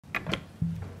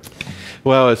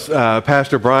Well, as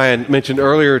Pastor Brian mentioned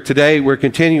earlier, today we're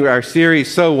continuing our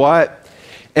series, So What?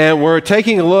 And we're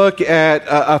taking a look at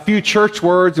a few church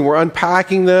words, and we're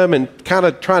unpacking them and kind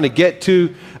of trying to get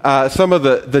to some of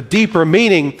the deeper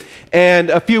meaning. And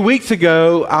a few weeks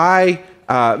ago, I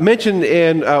mentioned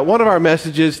in one of our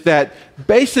messages that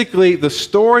basically the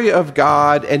story of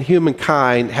God and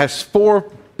humankind has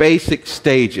four basic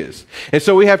stages. And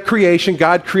so we have creation.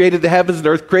 God created the heavens and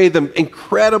earth, created them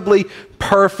incredibly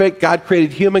perfect. God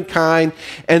created humankind.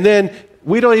 And then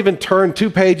we don't even turn 2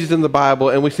 pages in the Bible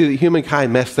and we see that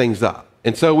humankind messed things up.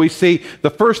 And so we see the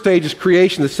first stage is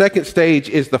creation. The second stage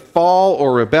is the fall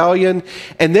or rebellion.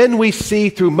 And then we see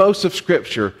through most of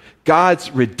Scripture God's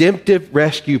redemptive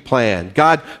rescue plan.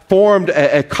 God formed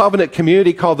a covenant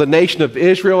community called the nation of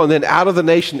Israel, and then out of the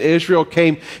nation of Israel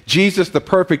came Jesus, the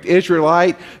perfect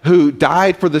Israelite, who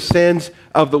died for the sins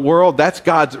of the world. That's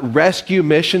God's rescue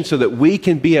mission so that we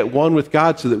can be at one with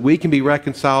God, so that we can be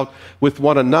reconciled with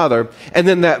one another. And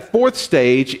then that fourth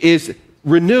stage is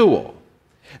renewal.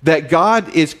 That God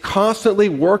is constantly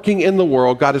working in the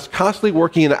world, God is constantly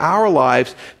working in our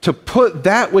lives to put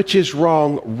that which is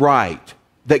wrong right.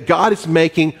 That God is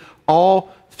making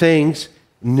all things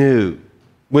new.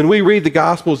 When we read the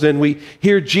Gospels and we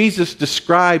hear Jesus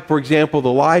describe, for example,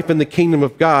 the life in the kingdom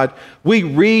of God, we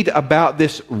read about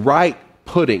this right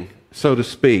putting, so to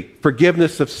speak,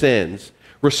 forgiveness of sins,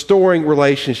 restoring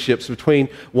relationships between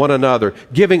one another,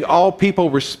 giving all people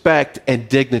respect and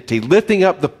dignity, lifting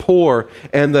up the poor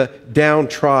and the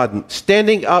downtrodden,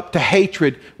 standing up to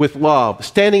hatred with love,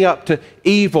 standing up to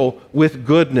evil with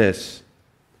goodness.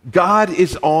 God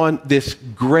is on this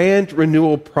grand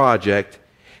renewal project,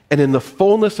 and in the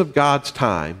fullness of God's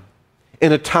time,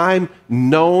 in a time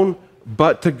known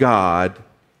but to God,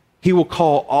 He will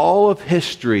call all of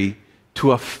history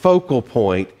to a focal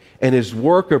point, and His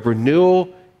work of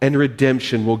renewal and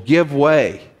redemption will give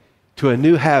way to a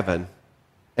new heaven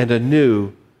and a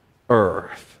new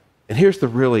earth. And here's the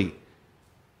really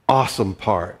awesome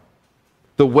part.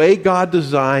 The way God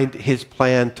designed His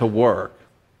plan to work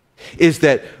is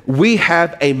that we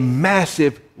have a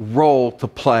massive role to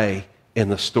play in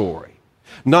the story.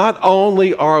 Not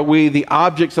only are we the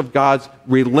objects of God's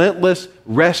relentless,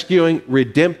 rescuing,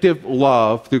 redemptive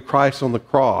love through Christ on the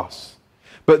cross,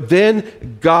 but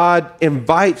then God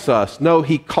invites us, no,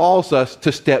 He calls us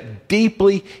to step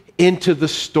deeply into the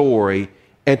story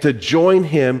and to join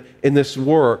Him in this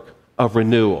work of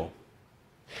renewal.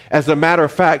 As a matter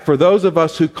of fact, for those of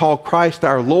us who call Christ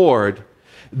our Lord,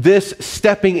 this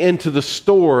stepping into the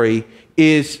story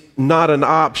is not an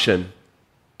option.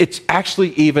 It's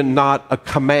actually even not a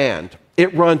command.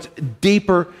 It runs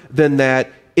deeper than that.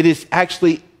 It is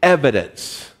actually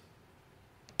evidence.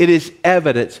 It is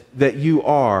evidence that you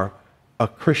are a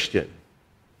Christian.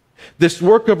 This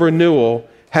work of renewal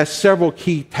has several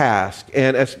key tasks.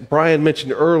 And as Brian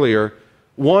mentioned earlier,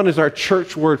 one is our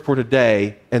church word for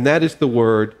today, and that is the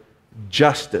word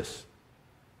justice.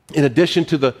 In addition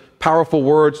to the powerful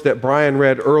words that Brian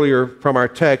read earlier from our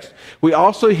text, we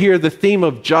also hear the theme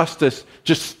of justice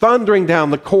just thundering down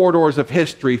the corridors of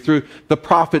history through the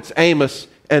prophets Amos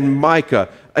and Micah.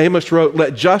 Amos wrote,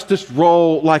 "Let justice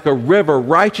roll like a river,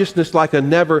 righteousness like a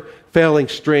never-failing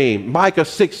stream." Micah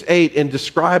 6:8, in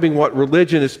describing what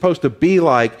religion is supposed to be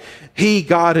like, "He,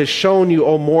 God, has shown you,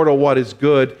 O mortal, what is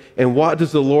good, and what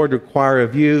does the Lord require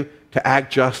of you? To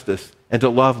act justice and to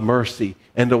love mercy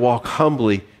and to walk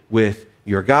humbly with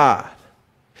your God."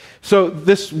 So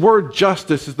this word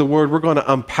justice is the word we're going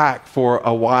to unpack for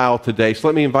a while today. So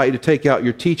let me invite you to take out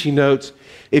your teaching notes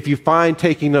if you find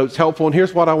taking notes helpful. And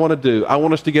here's what I want to do. I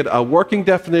want us to get a working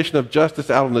definition of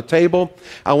justice out on the table.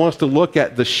 I want us to look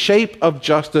at the shape of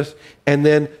justice and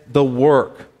then the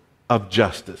work of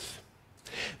justice.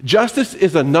 Justice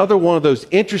is another one of those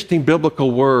interesting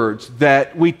biblical words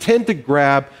that we tend to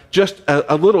grab just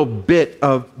a little bit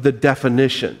of the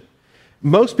definition.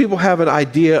 Most people have an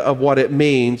idea of what it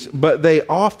means, but they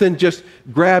often just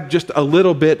grab just a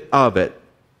little bit of it.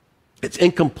 It's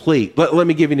incomplete. Let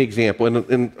me give you an example.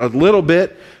 In a little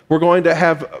bit, we're going to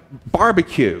have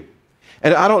barbecue.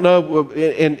 And I don't know,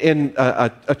 in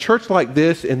a church like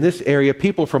this, in this area,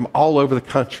 people from all over the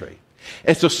country.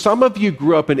 And so some of you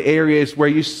grew up in areas where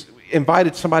you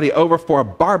invited somebody over for a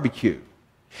barbecue.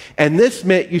 And this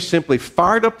meant you simply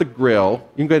fired up the grill.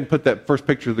 You can go ahead and put that first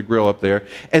picture of the grill up there.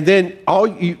 And then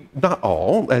not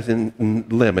all, as in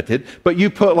limited, but you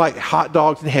put like hot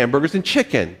dogs and hamburgers and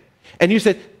chicken. And you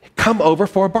said, "Come over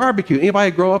for a barbecue." Anybody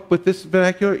grow up with this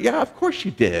vernacular? Yeah, of course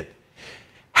you did.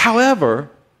 However,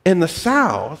 in the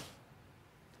South,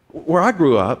 where I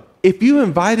grew up, if you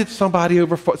invited somebody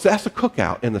over so that's a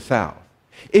cookout in the South.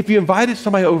 If you invited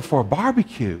somebody over for a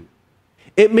barbecue,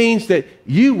 It means that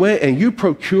you went and you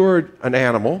procured an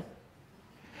animal,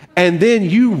 and then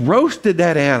you roasted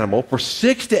that animal for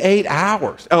 6 to 8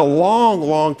 hours, a long,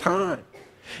 long time.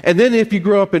 And then if you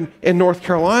grew up in North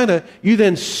Carolina, you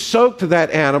then soaked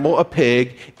that animal, a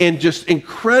pig, in just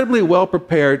incredibly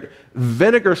well-prepared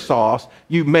vinegar sauce.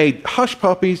 You made hush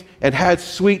puppies and had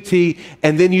sweet tea,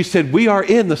 and then you said, we are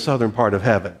in the southern part of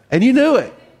heaven. And you knew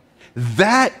it.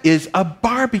 That is a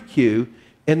barbecue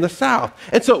in the South.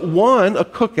 And so a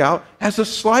cookout, has a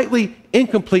slightly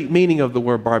incomplete meaning of the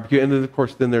word barbecue. And then, of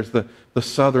course, there's the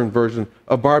southern version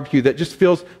of barbecue that just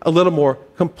feels a little more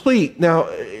complete. Now,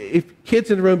 if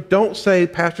kids in the room, don't say,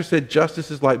 Pastor said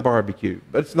justice is like barbecue,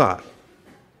 but it's not.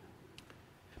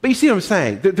 But you see what I'm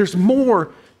saying? There's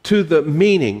more to the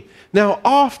meaning. Now,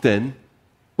 often,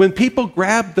 when people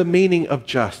grab the meaning of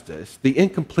justice, the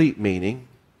incomplete meaning,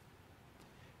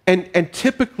 and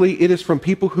typically it is from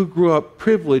people who grew up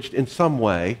privileged in some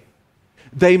way,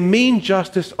 they mean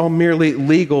justice on merely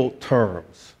legal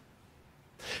terms,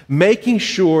 making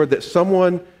sure that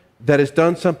someone that has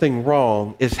done something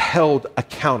wrong is held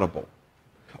accountable,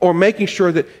 or making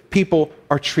sure that people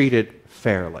are treated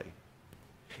fairly.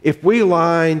 If we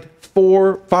lined 5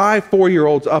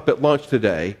 4-year-olds up at lunch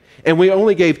today, and we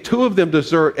only gave 2 of them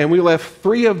dessert, and we left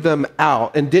 3 of them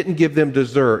out and didn't give them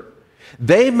dessert,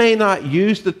 they may not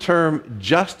use the term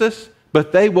justice,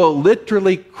 but they will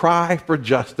literally cry for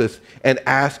justice and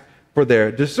ask for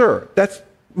their dessert. That's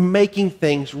making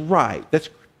things right. That's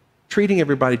treating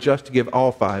everybody just to give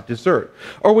all 5 dessert.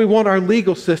 Or we want our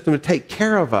legal system to take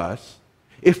care of us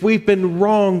if we've been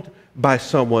wronged by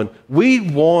someone. We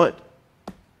want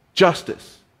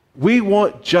justice. We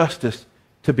want justice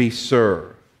to be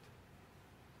served.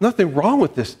 Nothing wrong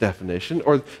with this definition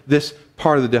or this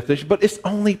part of the definition, but it's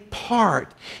only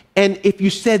part. And if you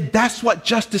said that's what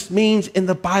justice means in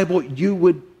the Bible, you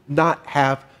would not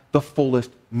have the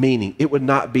fullest meaning. It would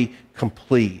not be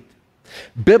complete.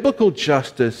 Biblical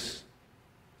justice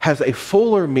has a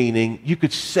fuller meaning. You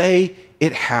could say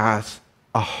it has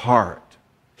a heart.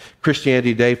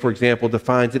 Christianity Today, for example,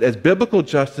 defines it as biblical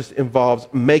justice involves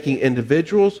making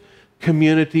individuals,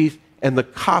 communities, and the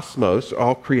cosmos,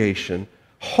 all creation,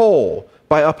 whole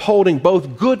by upholding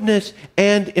both goodness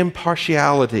and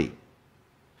impartiality.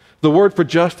 The word for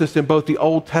justice in both the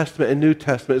Old Testament and New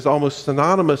Testament is almost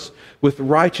synonymous with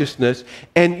righteousness,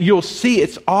 and you'll see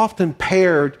it's often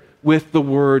paired with the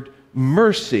word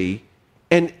mercy,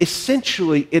 and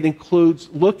essentially it includes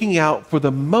looking out for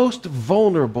the most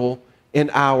vulnerable in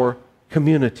our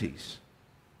communities.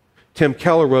 Tim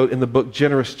Keller wrote in the book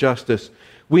Generous Justice,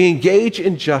 "We engage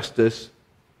in justice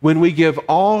when we give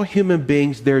all human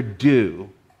beings their due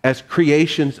as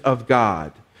creations of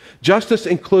God. Justice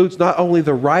includes not only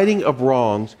the righting of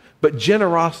wrongs, but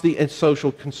generosity and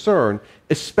social concern,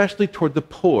 especially toward the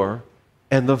poor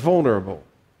and the vulnerable."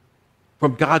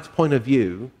 From God's point of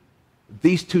view,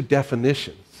 these 2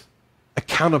 definitions,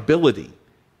 accountability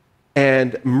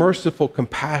and merciful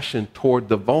compassion toward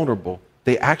the vulnerable,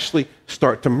 they actually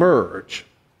start to merge.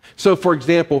 So, for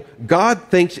example, God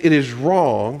thinks it is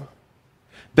wrong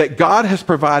that God has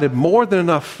provided more than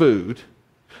enough food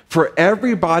for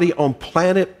everybody on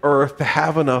planet Earth to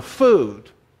have enough food.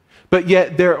 But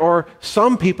yet there are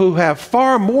some people who have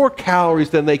far more calories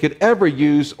than they could ever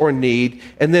use or need,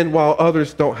 and then while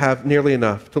others don't have nearly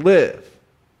enough to live.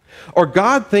 Or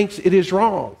God thinks it is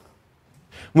wrong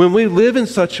when we live in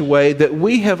such a way that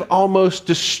we have almost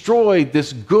destroyed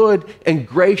this good and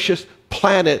gracious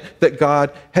planet that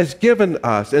God has given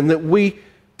us, and that we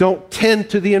don't tend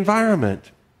to the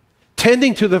environment.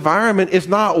 Tending to the environment is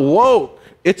not woke.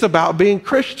 It's about being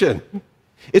Christian.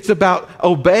 It's about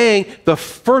obeying the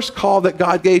first call that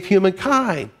God gave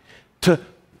humankind to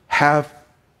have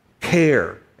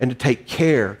care and to take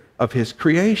care of his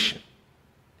creation.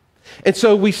 And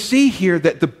so we see here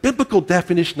that the biblical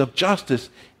definition of justice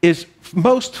is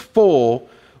most full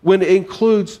when it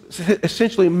includes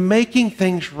essentially making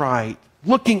things right,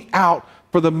 looking out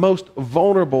for the most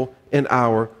vulnerable in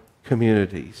our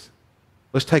communities.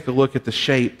 Let's take a look at the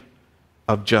shape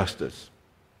of justice.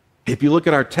 If you look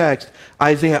at our text,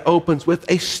 Isaiah opens with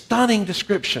a stunning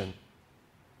description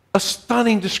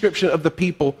of the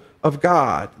people of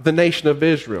God, the nation of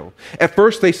Israel. At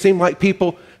first, they seem like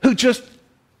people who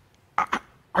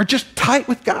are just tight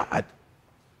with God.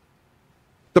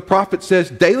 The prophet says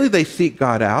daily they seek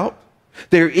God out.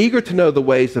 They're eager to know the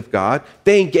ways of God.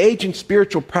 They engage in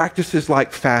spiritual practices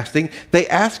like fasting. They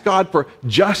ask God for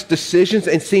just decisions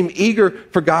and seem eager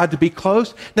for God to be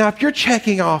close. Now, if you're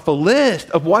checking off a list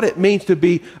of what it means to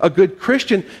be a good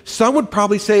Christian, some would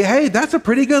probably say, hey, that's a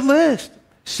pretty good list.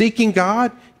 Seeking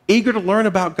God, eager to learn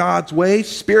about God's ways,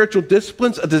 spiritual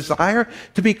disciplines, a desire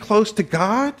to be close to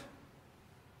God.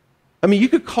 I mean, you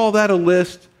could call that a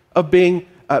list of being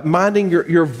minding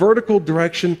your vertical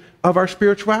direction of our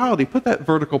spirituality. Put that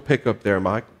vertical pick up there,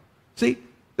 Mike. See,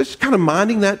 this is kind of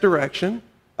minding that direction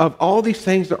of all these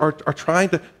things that are trying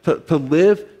to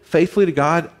live faithfully to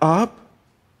God up.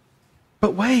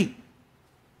 But wait,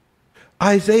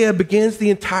 Isaiah begins the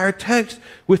entire text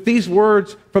with these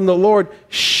words from the Lord: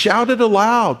 shout it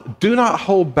aloud, do not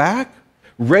hold back.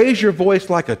 Raise your voice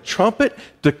like a trumpet.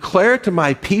 Declare to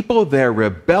my people their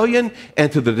rebellion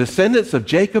and to the descendants of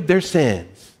Jacob their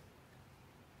sins.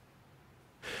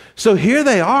 So here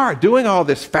they are doing all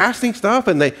this fasting stuff,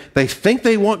 and they think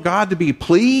they want God to be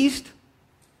pleased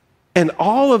and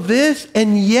all of this,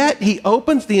 and yet he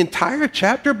opens the entire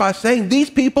chapter by saying these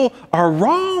people are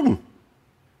wrong.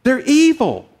 They're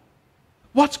evil.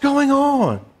 What's going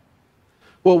on?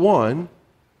 Well, one,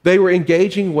 they were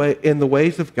engaging in the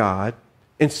ways of God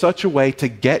in such a way to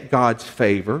get God's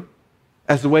favor,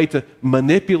 as a way to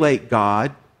manipulate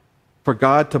God for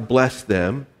God to bless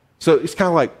them. So it's kind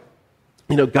of like,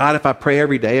 God, if I pray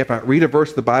every day, if I read a verse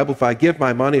of the Bible, if I give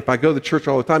my money, if I go to church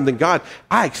all the time, then God,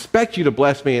 I expect you to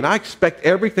bless me, and I expect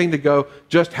everything to go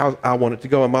just how I want it to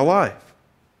go in my life.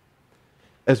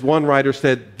 As one writer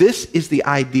said, this is the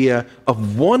idea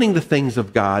of wanting the things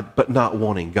of God, but not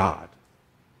wanting God.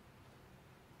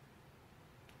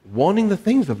 Wanting the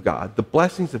things of God, the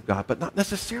blessings of God, but not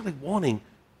necessarily wanting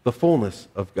the fullness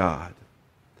of God.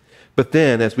 But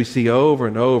then, as we see over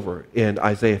and over in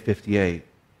Isaiah 58,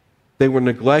 they were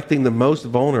neglecting the most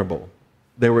vulnerable.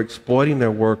 They were exploiting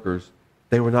their workers.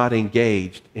 They were not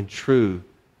engaged in true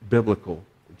biblical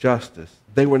justice.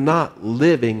 They were not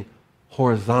living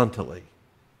horizontally.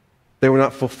 They were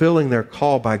not fulfilling their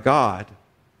call by God,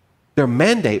 their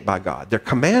mandate by God, their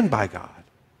command by God,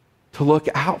 to look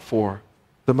out for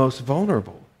the most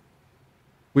vulnerable.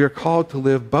 We are called to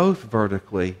live both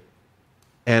vertically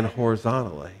and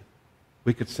horizontally.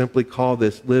 We could simply call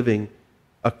this living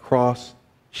a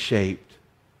cross-shaped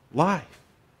life,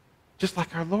 just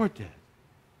like our Lord did.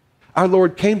 Our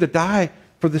Lord came to die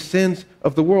for the sins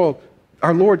of the world.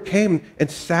 Our Lord came and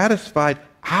satisfied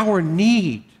our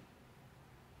need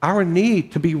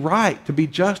to be right, to be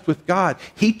just with God.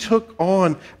 He took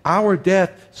on our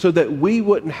death so that we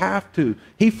wouldn't have to.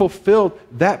 He fulfilled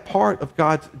that part of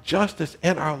God's justice,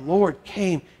 and our Lord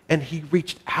came and he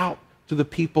reached out to the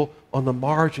people on the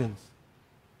margins.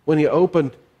 When he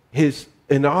opened his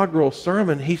inaugural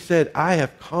sermon, he said, I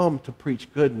have come to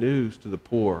preach good news to the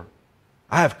poor.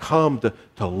 I have come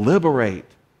to liberate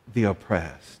the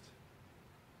oppressed.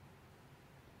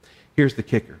 Here's the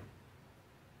kicker.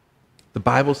 The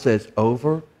Bible says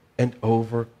over and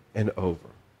over and over,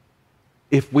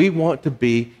 if we want to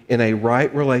be in a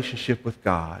right relationship with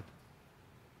God,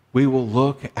 we will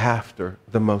look after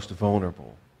the most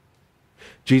vulnerable.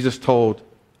 Jesus told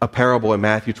a parable in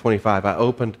Matthew 25. I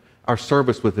opened our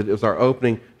service with it. It was our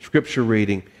opening scripture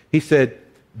reading. He said,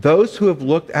 those who have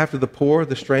looked after the poor,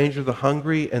 the stranger, the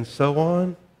hungry, and so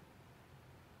on,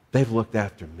 they've looked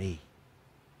after me.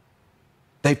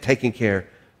 They've taken care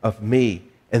of me.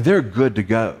 And they're good to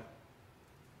go.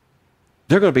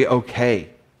 They're going to be okay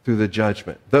through the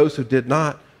judgment. Those who did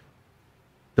not,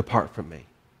 depart from me.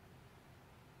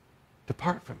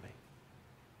 Depart from me.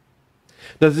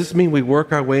 Does this mean we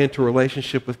work our way into a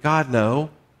relationship with God? No.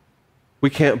 We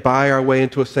can't buy our way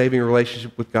into a saving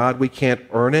relationship with God. We can't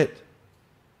earn it.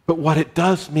 But what it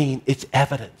does mean, it's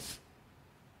evidence.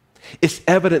 It's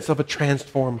evidence of a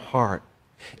transformed heart.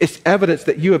 It's evidence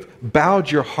that you have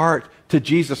bowed your heart to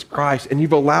Jesus Christ and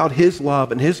you've allowed his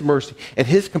love and his mercy and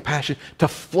his compassion to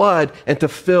flood and to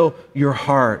fill your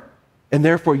heart. And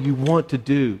therefore you want to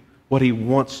do what he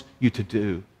wants you to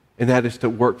do, and that is to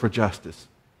work for justice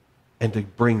and to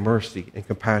bring mercy and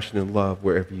compassion and love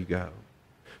wherever you go.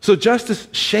 So justice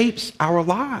shapes our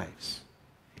lives.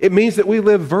 It means that we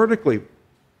live vertically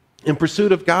in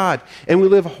pursuit of God, and we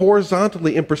live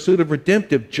horizontally in pursuit of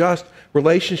redemptive, just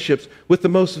relationships with the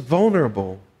most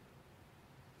vulnerable.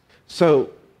 So,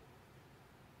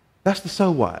 that's the so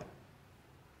what.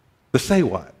 The say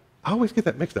what. I always get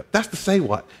that mixed up. That's the say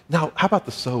what. Now, how about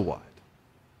the so what?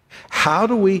 How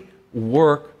do we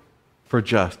work for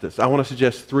justice? I want to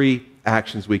suggest 3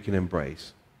 actions we can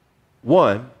embrace.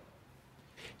 One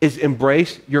is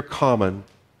embrace your common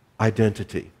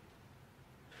identity.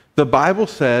 The Bible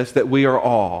says that we are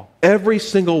all, every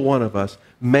single one of us,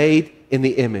 made in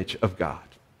the image of God.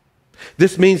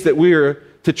 This means that we are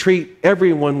to treat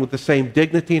everyone with the same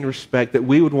dignity and respect that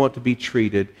we would want to be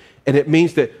treated. And it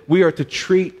means that we are to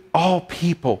treat all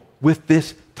people with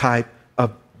this type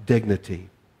of dignity.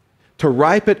 To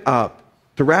ripen up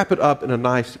To wrap it up in a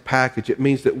nice package, it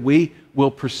means that we will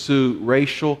pursue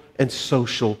racial and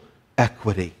social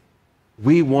equity.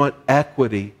 We want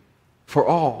equity for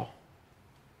all.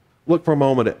 Look for a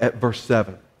moment at verse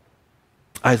 7.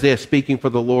 Isaiah, speaking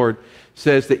for the Lord,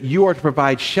 says that you are to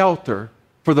provide shelter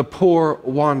for the poor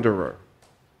wanderer.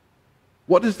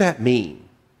 What does that mean,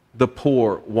 the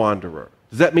poor wanderer?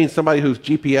 Does that mean somebody whose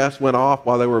GPS went off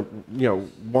while they were,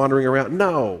 wandering around?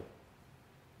 No.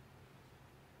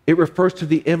 It refers to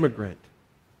the immigrant,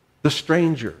 the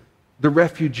stranger, the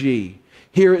refugee.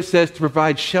 Here it says to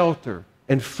provide shelter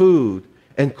and food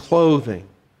and clothing.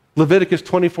 Leviticus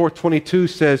 24:22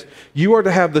 says, you are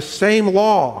to have the same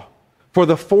law for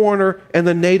the foreigner and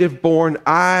the native born.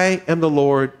 I am the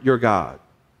Lord your God.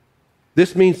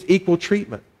 This means equal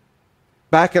treatment.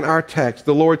 Back in our text,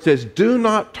 the Lord says, do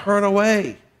not turn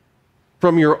away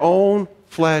from your own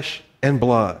flesh and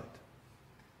blood.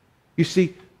 You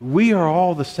see, we are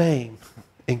all the same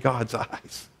in God's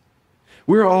eyes.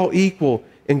 We're all equal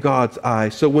in God's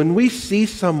eyes. So when we see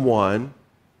someone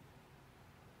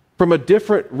from a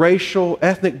different racial,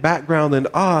 ethnic background than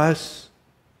us,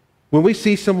 when we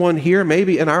see someone here,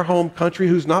 maybe in our home country,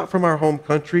 who's not from our home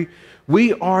country,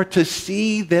 we are to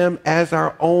see them as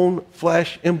our own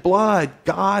flesh and blood.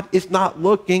 God is not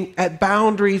looking at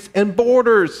boundaries and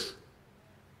borders.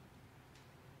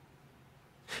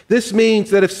 This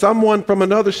means that if someone from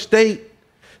another state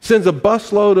sends a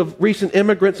busload of recent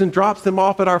immigrants and drops them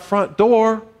off at our front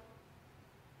door,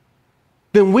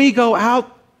 then we go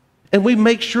out and we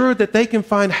make sure that they can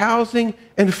find housing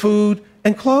and food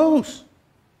and clothes.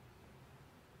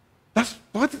 That's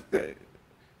what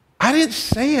I didn't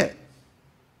say it.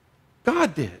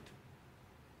 God did.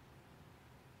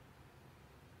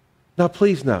 Now,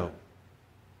 please know,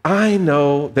 I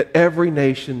know that every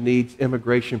nation needs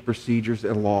immigration procedures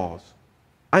and laws.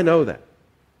 I know that.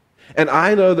 And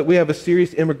I know that we have a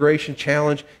serious immigration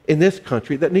challenge in this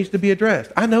country that needs to be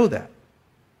addressed. I know that.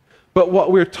 But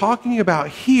what we're talking about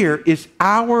here is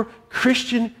our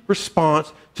Christian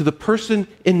response to the person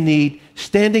in need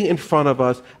standing in front of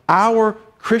us, our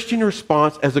Christian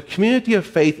response as a community of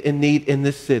faith in need in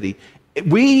this city.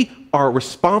 We are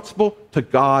responsible to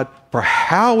God for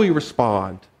how we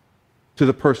respond to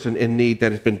the person in need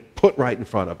that has been put right in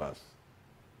front of us.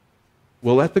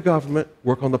 We'll let the government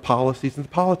work on the policies and the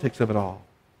politics of it all.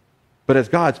 But as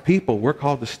God's people, we're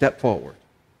called to step forward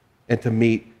and to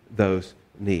meet those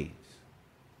needs.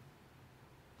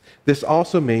 This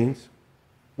also means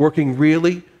working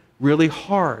really, really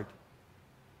hard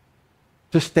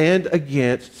to stand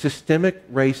against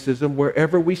systemic racism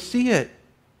wherever we see it.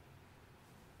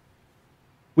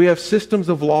 We have systems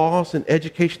of laws and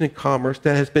education and commerce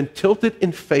that has been tilted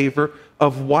in favor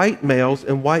of white males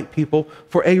and white people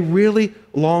for a really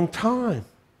long time,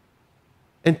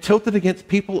 and tilted against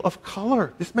people of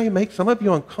color. This may make some of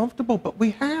you uncomfortable, but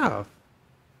we have.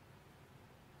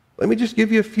 Let me just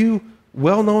give you a few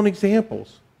well-known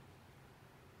examples.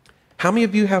 How many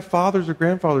of you have fathers or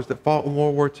grandfathers that fought in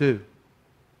World War II?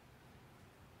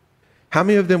 How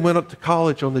many of them went up to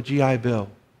college on the GI Bill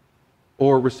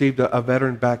or received a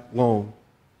veteran-backed loan?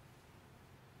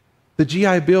 The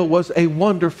GI Bill was a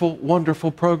wonderful,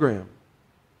 wonderful program.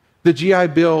 The GI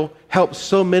Bill helped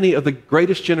so many of the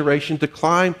greatest generation to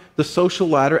climb the social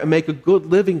ladder and make a good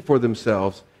living for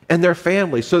themselves and their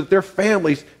families so that their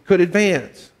families could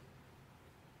advance.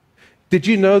 Did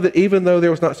you know that even though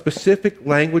there was not specific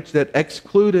language that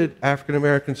excluded African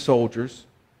American soldiers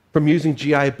from using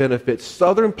GI benefits,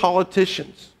 Southern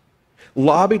politicians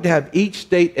lobbied to have each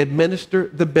state administer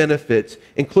the benefits,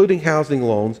 including housing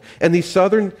loans, and these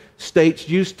Southern states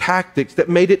used tactics that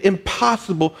made it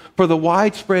impossible for the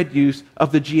widespread use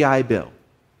of the GI Bill.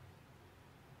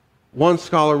 One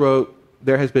scholar wrote,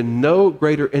 there has been no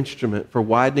greater instrument for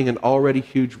widening an already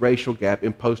huge racial gap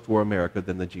in post-war America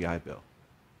than the GI Bill.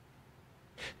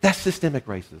 That's systemic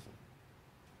racism.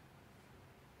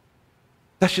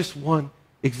 That's just one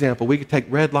example. We could take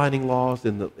redlining laws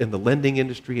in the lending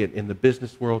industry and in the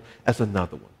business world as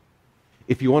another one.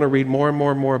 If you want to read more and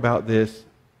more and more about this,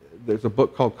 there's a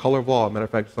book called Color of Law. As a matter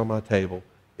of fact, it's on my table.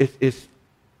 It's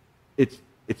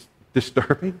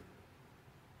disturbing,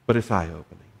 but it's eye-opening.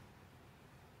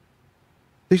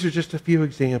 These are just a few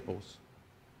examples.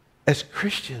 As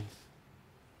Christians,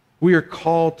 we are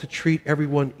called to treat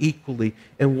everyone equally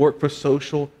and work for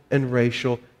social and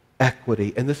racial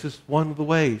equity. And this is one of the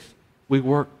ways we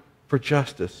work for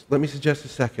justice. Let me suggest a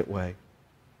second way.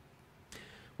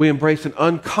 We embrace an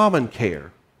uncommon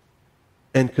care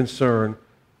and concern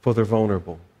for the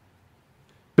vulnerable.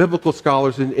 Biblical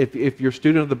scholars, and if you're a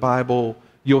student of the Bible,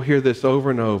 you'll hear this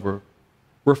over and over,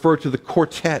 refer to the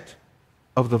quartet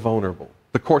of the vulnerable.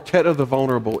 The quartet of the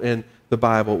vulnerable in the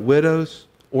Bible: widows,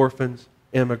 orphans,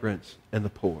 immigrants, and the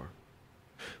poor.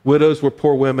 Widows were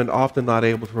poor women often not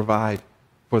able to provide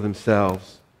for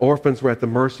themselves. Orphans were at the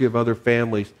mercy of other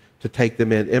families to take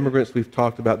them in. Immigrants, we've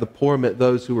talked about. The poor meant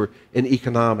those who were in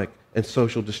economic and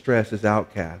social distress as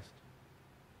outcasts.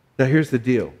 Now here's the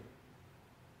deal.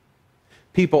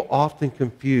 People often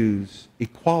confuse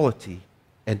equality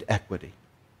and equity.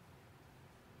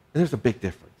 And there's a big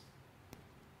difference.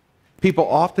 People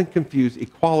often confuse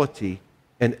equality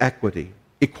and equity.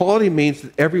 Equality means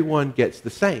that everyone gets the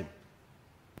same,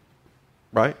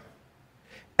 right?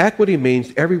 Equity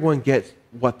means everyone gets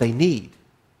what they need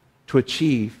to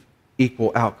achieve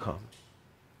equal outcomes.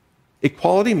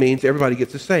 Equality means everybody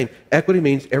gets the same. Equity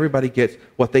means everybody gets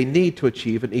what they need to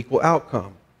achieve an equal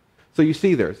outcome. So you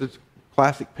see there's this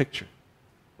classic picture,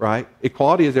 right?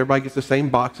 Equality is everybody gets the same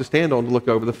box to stand on to look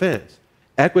over the fence.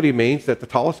 Equity means that the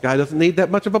tallest guy doesn't need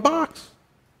that much of a box.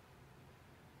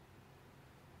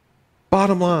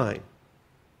 Bottom line,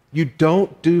 you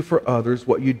don't do for others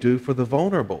what you do for the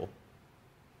vulnerable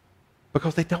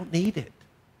because they don't need it.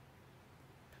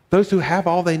 Those who have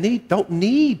all they need don't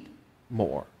need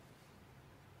more.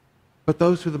 But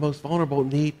those who are the most vulnerable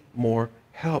need more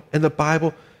help. And the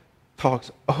Bible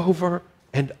talks over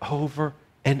and over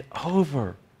and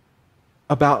over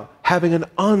about having an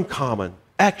uncommon,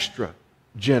 extra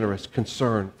generous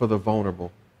concern for the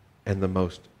vulnerable and the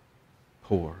most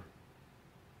poor.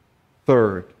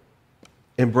 Third,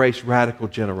 embrace radical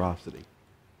generosity.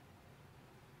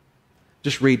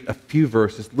 Just read a few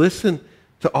verses. Listen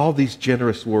to all these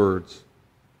generous words.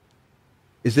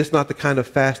 Is this not the kind of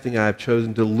fasting I have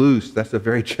chosen to loose? That's a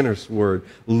very generous word.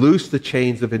 Loose the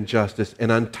chains of injustice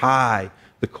and untie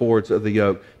the cords of the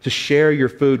yoke. To share your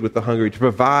food with the hungry. To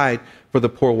provide for the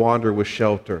poor wanderer with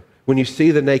shelter. When you see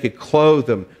the naked, clothe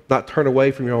them. Not turn away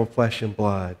from your own flesh and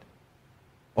blood.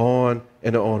 On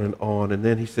and on and on. And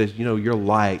then he says, you know, your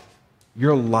light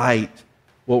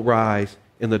will rise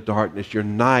in the darkness. Your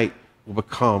night will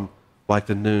become like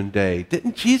the noonday.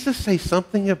 Didn't Jesus say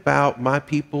something about my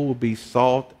people will be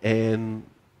salt and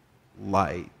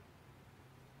light?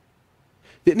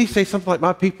 Didn't he say something like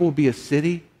my people will be a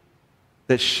city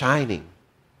that's shining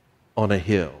on a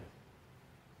hill?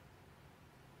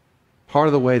 Part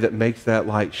of the way that makes that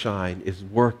light shine is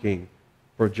working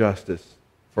for justice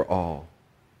for all.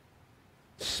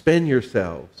 Spend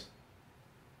yourselves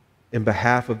in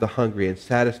behalf of the hungry and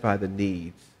satisfy the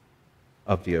needs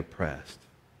of the oppressed.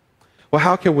 Well,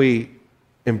 how can we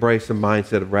embrace a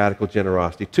mindset of radical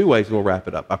generosity? Two ways, and we'll wrap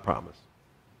it up, I promise.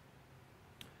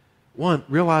 One,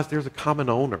 realize there's a common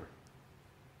owner.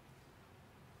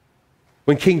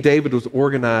 When King David was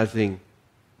organizing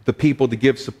the people to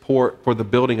give support for the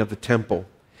building of the temple,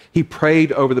 he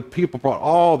prayed over the people, brought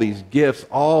all these gifts,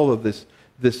 all of this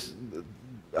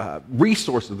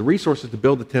resources, the resources to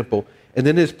build the temple. And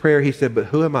then in his prayer, he said, but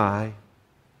who am I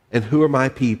and who are my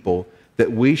people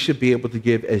that we should be able to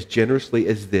give as generously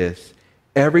as this?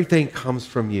 Everything comes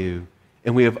from you,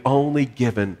 and we have only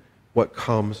given what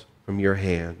comes from your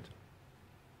hand.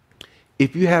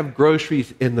 If you have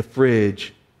groceries in the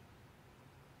fridge,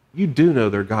 you do know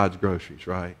they're God's groceries,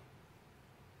 right?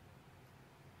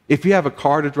 If you have a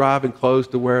car to drive and clothes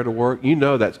to wear to work, you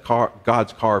know that's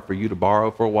God's car for you to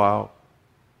borrow for a while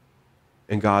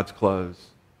and God's clothes.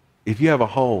 If you have a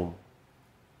home,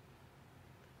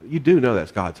 you do know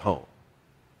that's God's home.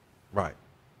 Right.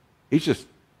 He's just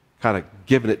kind of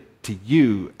giving it to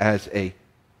you as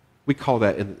we call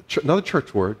that in another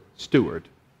church word, steward,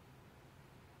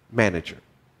 manager.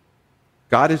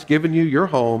 God has given you your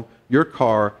home, your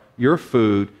car, your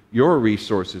food, your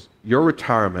resources, your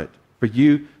retirement for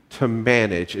you to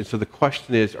manage. And so the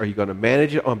question is, are you going to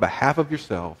manage it on behalf of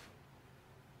yourself?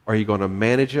 Or are you going to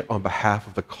manage it on behalf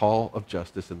of the call of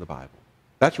justice in the Bible?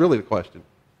 That's really the question.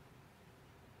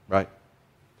 Right?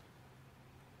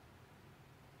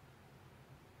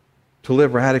 To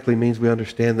live radically means we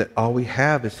understand that all we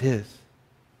have is His.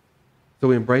 So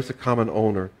we embrace a common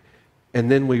owner,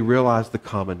 and then we realize the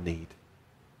common need.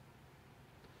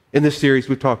 In this series,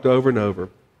 we've talked over and over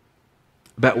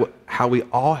about how we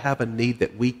all have a need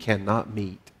that we cannot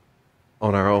meet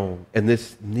on our own. And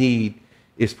this need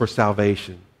is for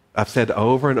salvation. I've said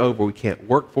over and over, we can't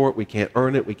work for it, we can't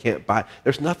earn it, we can't buy it.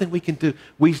 There's nothing we can do.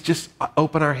 We just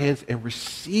open our hands and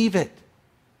receive it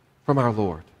from our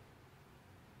Lord.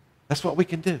 That's what we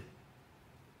can do.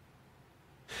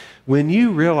 When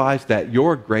you realize that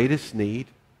your greatest need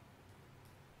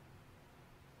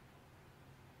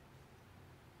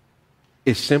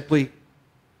is simply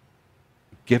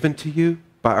given to you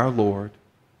by our Lord,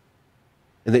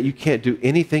 and that you can't do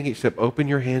anything except open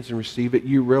your hands and receive it,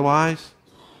 you realize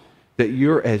that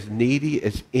you're as needy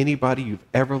as anybody you've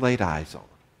ever laid eyes on.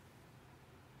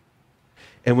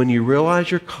 And when you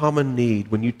realize your common need,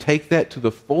 when you take that to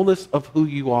the fullness of who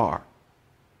you are,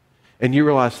 and you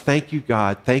realize, thank you,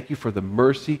 God, thank you for the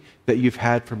mercy that you've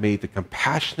had for me, the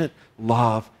compassionate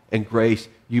love and grace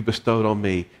you bestowed on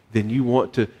me, then you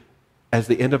want to, as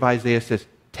the end of Isaiah says,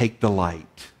 take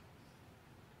delight.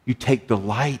 You take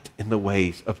delight in the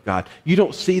ways of God. You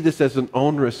don't see this as an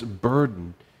onerous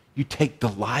burden. You take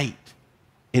delight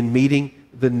in meeting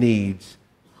the needs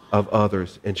of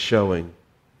others and showing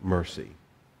mercy.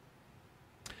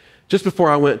 Just before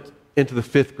I went into the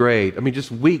 5th grade,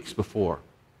 just weeks before,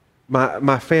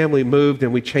 my family moved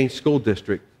and we changed school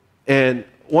district. And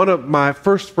one of my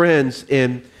first friends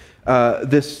in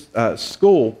this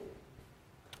school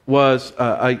was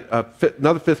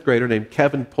another 5th grader named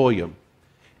Kevin Pulliam.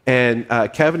 And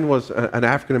Kevin was an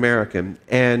African American.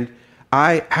 And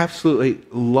I absolutely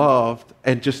loved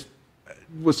and just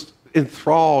was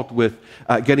enthralled with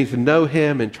getting to know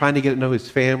him and trying to get to know his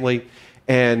family.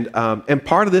 And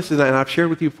part of this, and I've shared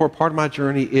with you before, part of my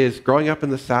journey is growing up in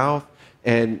the South.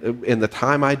 And in the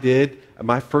time I did,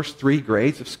 my first 3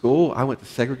 grades of school, I went to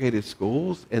segregated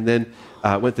schools and then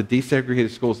went to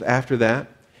desegregated schools after that.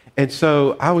 And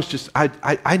so I was just,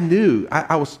 I knew,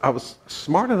 I was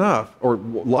smart enough or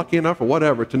lucky enough or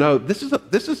whatever to know this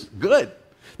is good.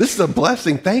 This is a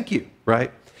blessing. Thank you,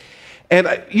 right? And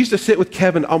I used to sit with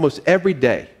Kevin almost every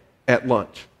day at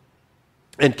lunch.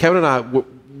 And Kevin and I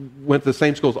went to the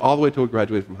same schools all the way until we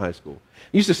graduated from high school.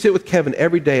 I used to sit with Kevin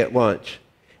every day at lunch.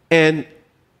 And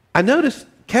I noticed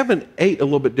Kevin ate a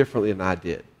little bit differently than I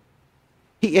did.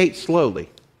 He ate slowly.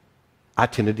 I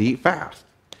tended to eat fast.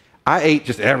 I ate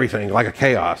just everything like a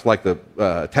chaos, like the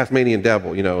Tasmanian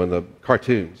devil, in the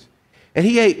cartoons. And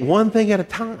he ate one thing at a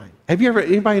time. Have you ever,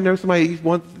 anybody know somebody eats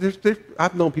one?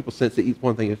 I've known people since that eats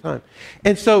one thing at a time.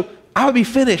 And so I would be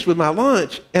finished with my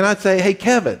lunch, and I'd say, hey,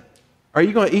 Kevin, are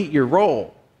you going to eat your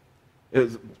roll?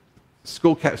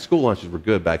 School lunches were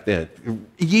good back then.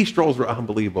 Yeast rolls were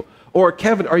unbelievable. Or,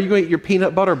 Kevin, are you going to eat your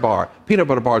peanut butter bar? Peanut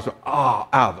butter bars were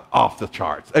off the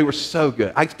charts. They were so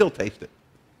good. I still taste it.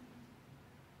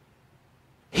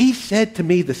 He said to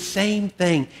me the same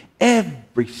thing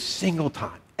every single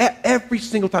time. Every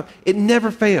single time. It never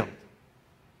failed.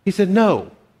 He said,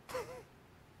 no,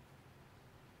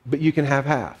 but you can have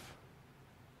half.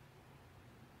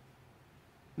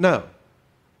 No,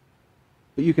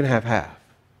 but you can have half.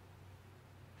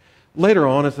 Later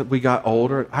on, as we got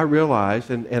older, I realized,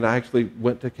 and I actually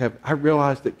went to Kevin, I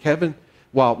realized that Kevin,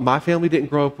 while my family didn't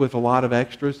grow up with a lot of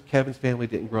extras, Kevin's family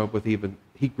didn't grow up with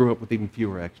he grew up with even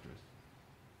fewer extras.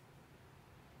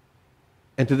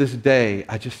 And to this day,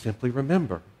 I just simply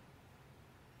remember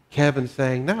Kevin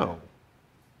saying, no,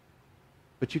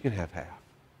 but you can have half.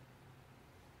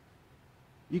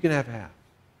 You can have half.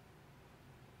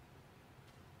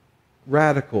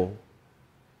 Radical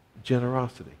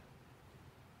generosity.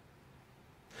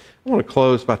 I want to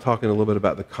close by talking a little bit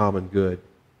about the common good,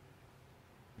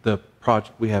 the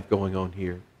project we have going on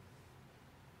here.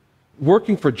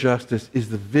 Working for justice is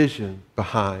the vision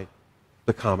behind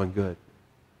the common good.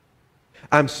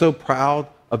 I'm so proud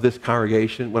of this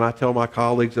congregation when I tell my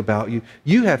colleagues about you.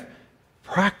 You've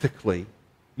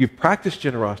practiced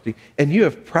generosity, and you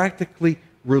have practically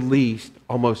released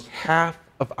almost half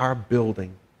of our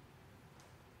building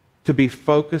to be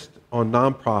focused on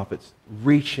nonprofits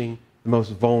reaching the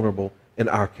most vulnerable in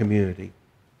our community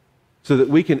so that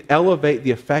we can elevate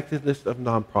the effectiveness of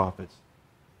nonprofits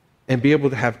and be able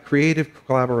to have creative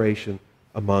collaboration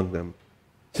among them.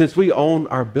 Since we own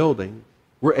our building,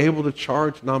 we're able to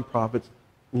charge nonprofits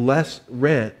less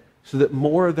rent so that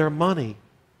more of their money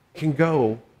can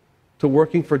go to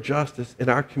working for justice in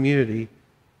our community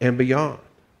and beyond.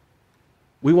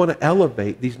 We want to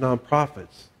elevate these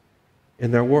nonprofits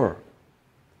in their work.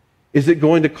 Is it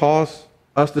going to cause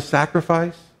us to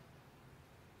sacrifice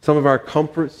some of our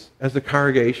comforts as a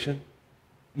congregation?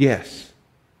 Yes,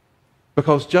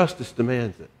 because justice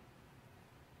demands it.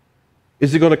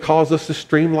 Is it going to cause us to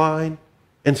streamline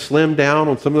and slim down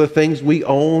on some of the things we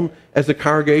own as a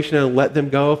congregation and let them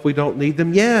go if we don't need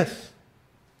them? Yes,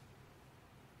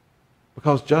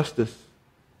 because justice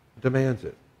demands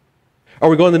it. Are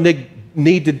we going to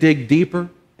need to dig deeper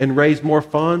and raise more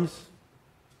funds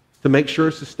to make sure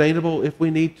it's sustainable if we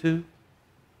need to?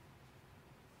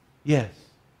 Yes,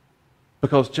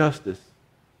 because justice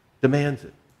demands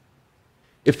it.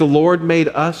 If the Lord made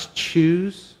us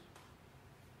choose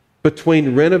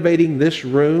between renovating this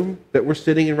room that we're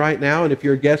sitting in right now, and if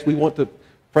you're a guest, we want to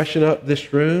freshen up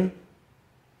this room,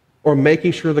 or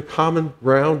making sure the common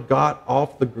good got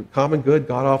off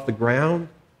the ground,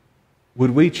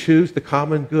 Would we choose the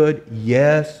common good?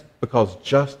 Yes, because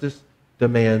justice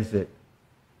demands it.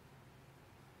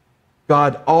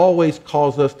 God always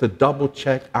calls us to double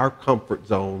check our comfort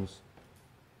zones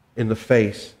in the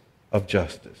face of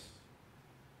justice.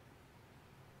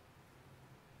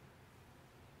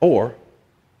 Or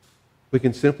we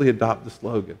can simply adopt the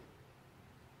slogan,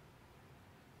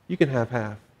 you can have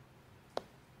half.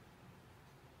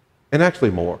 And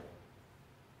actually more,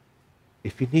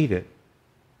 if you need it.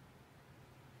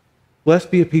 Let's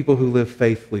be a people who live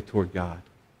faithfully toward God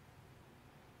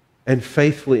and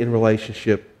faithfully in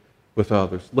relationship with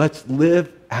others. Let's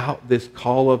live out this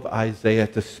call of Isaiah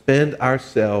to spend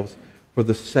ourselves for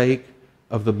the sake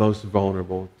of the most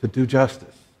vulnerable, to do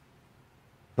justice,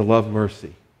 to love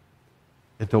mercy,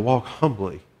 and to walk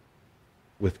humbly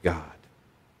with God.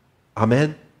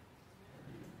 Amen.